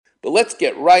But let's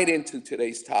get right into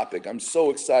today's topic. I'm so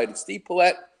excited. Steve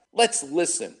Paulette, let's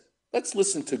listen. Let's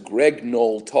listen to Greg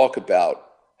Knoll talk about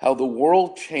how the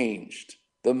world changed,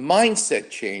 the mindset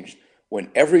changed when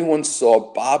everyone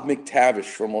saw Bob McTavish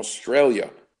from Australia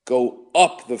go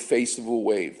up the face of a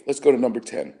wave. Let's go to number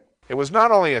 10. It was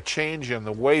not only a change in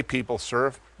the way people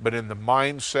surf, but in the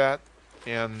mindset.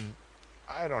 And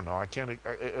I don't know,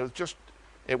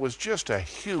 it was just a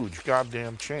huge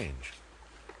goddamn change.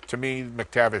 To me,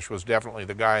 McTavish was definitely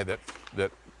the guy that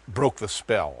broke the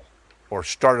spell, or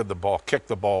started the ball, kicked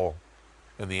the ball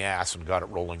in the ass and got it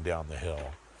rolling down the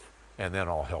hill. And then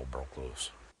all hell broke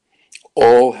loose.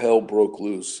 All hell broke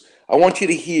loose. I want you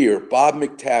to hear Bob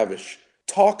McTavish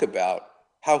talk about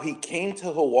how he came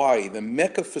to Hawaii, the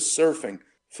mecca for surfing,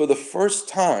 for the first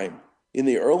time in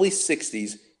the early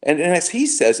 60s. And as he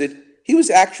says it, he was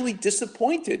actually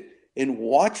disappointed in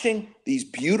watching these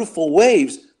beautiful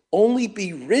waves only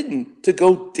be ridden to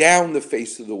go down the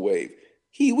face of the wave.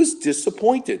 He was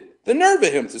disappointed. The nerve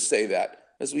of him to say that.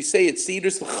 As we say at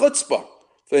Cedars, the chutzpah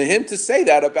for him to say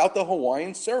that about the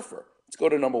Hawaiian surfer. Let's go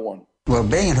to number 1. Well,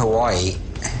 being in Hawaii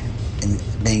and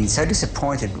being so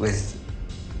disappointed with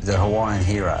the Hawaiian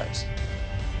heroes,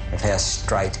 of how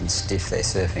straight and stiff their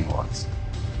surfing was,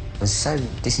 I was so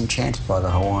disenchanted by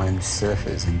the Hawaiian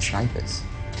surfers and shapers.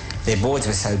 Their boards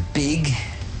were so big.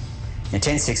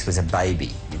 10.6 was a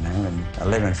baby, and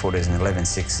 11-footers and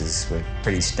 11.6s were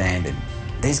pretty standard.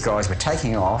 These guys were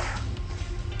taking off,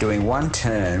 doing one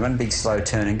big slow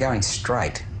turn and going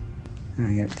straight.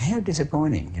 How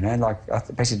disappointing, like I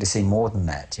expected to see more than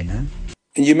that, And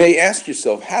you may ask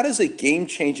yourself, how does a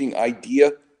game-changing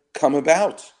idea come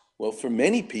about? Well, for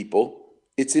many people,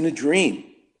 it's in a dream.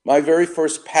 My very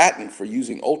first patent for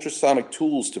using ultrasonic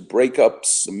tools to break up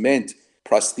cement,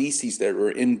 prostheses that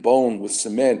were in bone with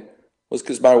cement, was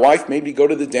because my wife made me go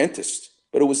to the dentist.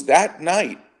 But it was that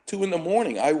night, 2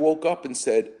 a.m, I woke up and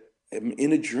said, I'm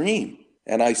in a dream.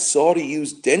 And I saw to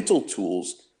use dental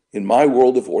tools in my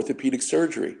world of orthopedic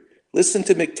surgery. Listen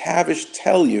to McTavish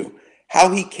tell you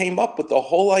how he came up with the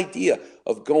whole idea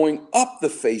of going up the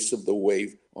face of the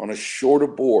wave on a shorter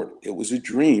board. It was a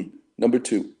dream. Number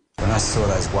 2. When I saw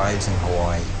those waves in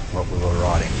Hawaii, what we were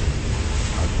riding,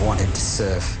 I wanted to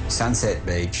surf Sunset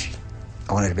Beach.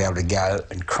 I wanted to be able to go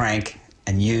and crank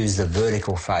and use the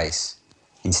vertical face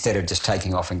instead of just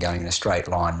taking off and going in a straight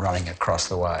line, running across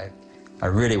the wave. I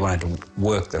really wanted to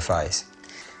work the face.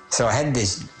 So I had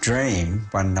this dream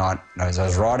one night as I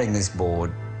was riding this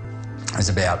board. It was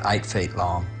about 8 feet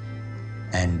long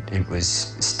and it was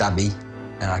stubby,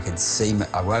 and I could see,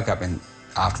 I woke up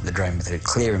after the dream with it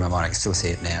clear in my mind. I can still see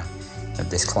it now, of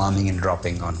this climbing and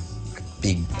dropping on a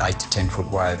big 8 to 10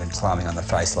 foot wave and climbing on the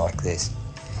face like this.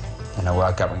 And I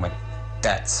woke up and went,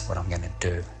 that's what I'm going to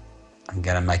do. I'm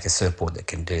going to make a surfboard that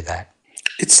can do that.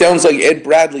 It sounds like Ed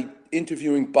Bradley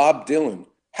interviewing Bob Dylan.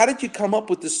 How did you come up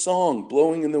with the song,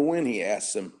 Blowing in the Wind, he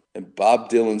asks him. And Bob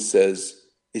Dylan says,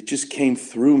 it just came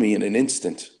through me in an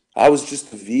instant. I was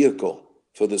just a vehicle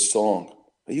for the song.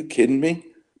 Are you kidding me?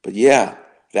 But yeah,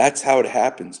 that's how it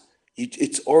happens.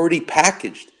 It's already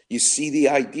packaged. You see the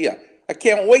idea. I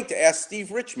can't wait to ask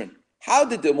Steve Richmond, how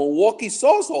did the Milwaukee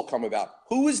Sawzall come about?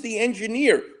 Who was the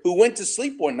engineer who went to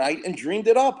sleep one night and dreamed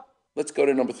it up? Let's go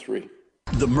to number 3.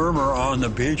 The murmur on the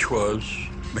beach was,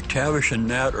 McTavish and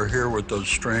Nat are here with those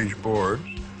strange boards.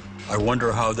 I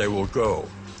wonder how they will go.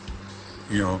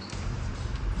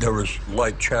 There was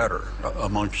light chatter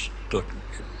amongst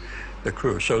the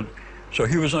crew. So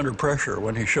he was under pressure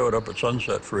when he showed up at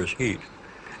sunset for his heat.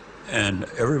 And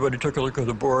everybody took a look at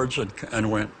the boards and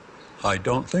went, I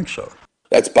don't think so.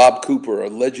 That's Bob Cooper, a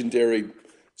legendary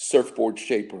surfboard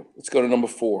shaper. Let's go to number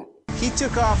 4. He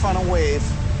took off on a wave,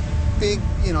 big,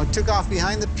 took off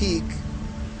behind the peak,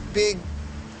 big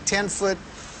 10-foot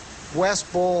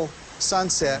West Bowl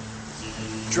sunset,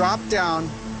 dropped down,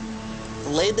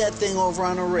 laid that thing over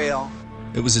on a rail.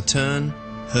 It was a turn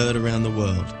heard around the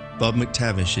world. Bob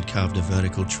McTavish had carved a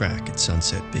vertical track at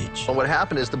Sunset Beach. Well, what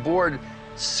happened is the board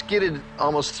skidded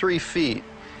almost 3 feet.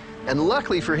 And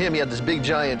luckily for him, he had this big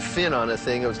giant fin on the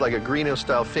thing. It was like a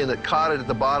Greeno-style fin that caught it at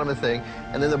the bottom of the thing.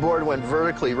 And then the board went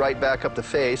vertically right back up the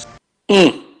face.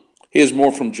 Here's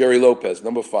more from Jerry Lopez,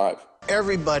 number 5.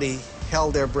 Everybody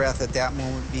held their breath at that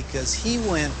moment because he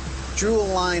drew a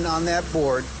line on that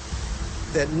board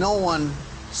that no one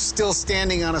still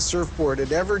standing on a surfboard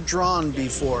had ever drawn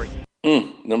before.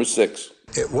 Number 6.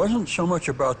 It wasn't so much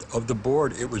of the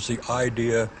board, it was the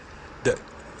idea that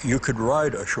you could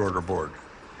ride a shorter board.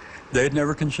 They had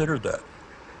never considered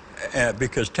that.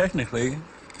 Because technically,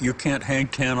 you can't hang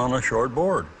 10 on a short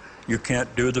board. You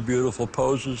can't do the beautiful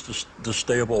poses, the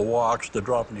stable walks, the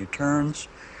drop-knee turns.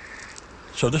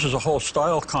 So this is a whole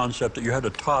style concept that you had to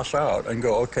toss out and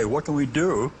go, okay, what can we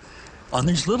do on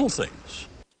these little things?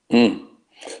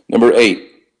 Number 8.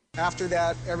 After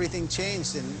that, everything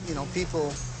changed, and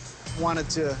people wanted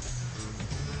to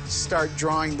start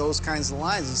drawing those kinds of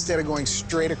lines. Instead of going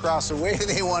straight across the way,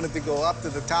 they wanted to go up to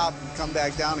the top and come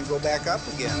back down and go back up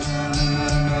again.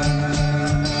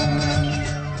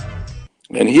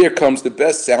 And here comes the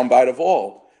best soundbite of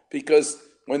all, because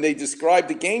when they describe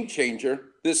the game changer,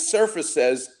 this surfer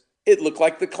says it looked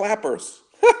like the Clappers.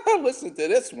 Listen to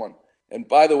this one. And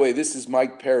by the way, this is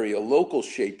Mike Perry, a local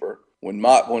shaper. When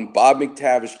Bob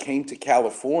McTavish came to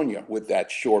California with that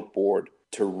short board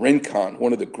to Rincon,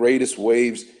 one of the greatest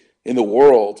waves in the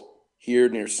world, here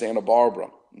near Santa Barbara,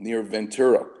 near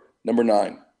Ventura. Number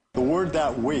 9. The word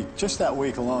that week, just that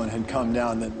week alone, had come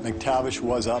down that McTavish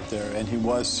was up there and he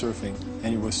was surfing, and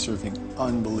he was surfing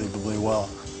unbelievably well.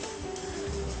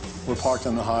 We're parked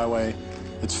on the highway.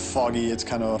 It's foggy, it's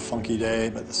kind of a funky day,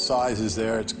 but the size is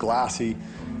there, it's glassy.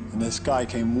 And this guy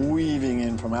came weaving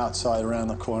in from outside around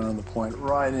the corner of the point,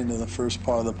 right into the first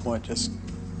part of the point, just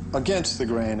against the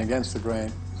grain,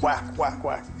 whack, whack,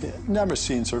 whack. Never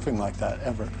seen surfing like that,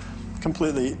 ever.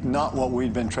 Completely not what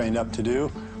we'd been trained up to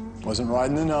do. Wasn't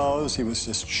riding the nose, he was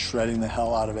just shredding the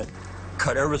hell out of it.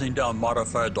 Cut everything down,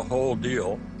 modified the whole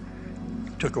deal,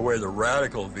 took away the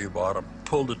radical V-bottom,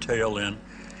 pulled the tail in,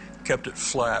 kept it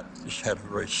flat, just had a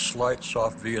very slight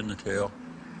soft V in the tail.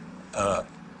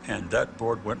 And that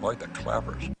board went like the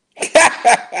Clappers.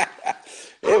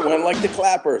 It went like the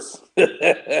Clappers.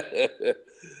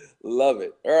 Love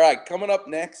it. All right, coming up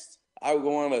next, I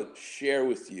want to share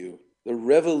with you the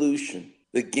revolution,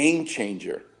 the game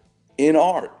changer in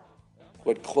art,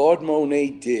 what Claude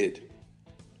Monet did.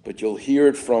 But you'll hear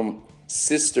it from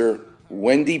Sister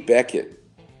Wendy Beckett.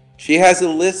 She has a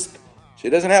lisp. She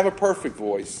doesn't have a perfect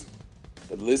voice,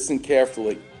 but listen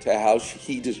carefully to how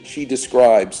she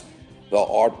describes the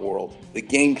art world, the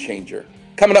game changer.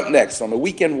 Coming up next on the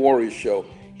Weekend Warriors Show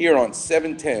here on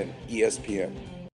 710 ESPN.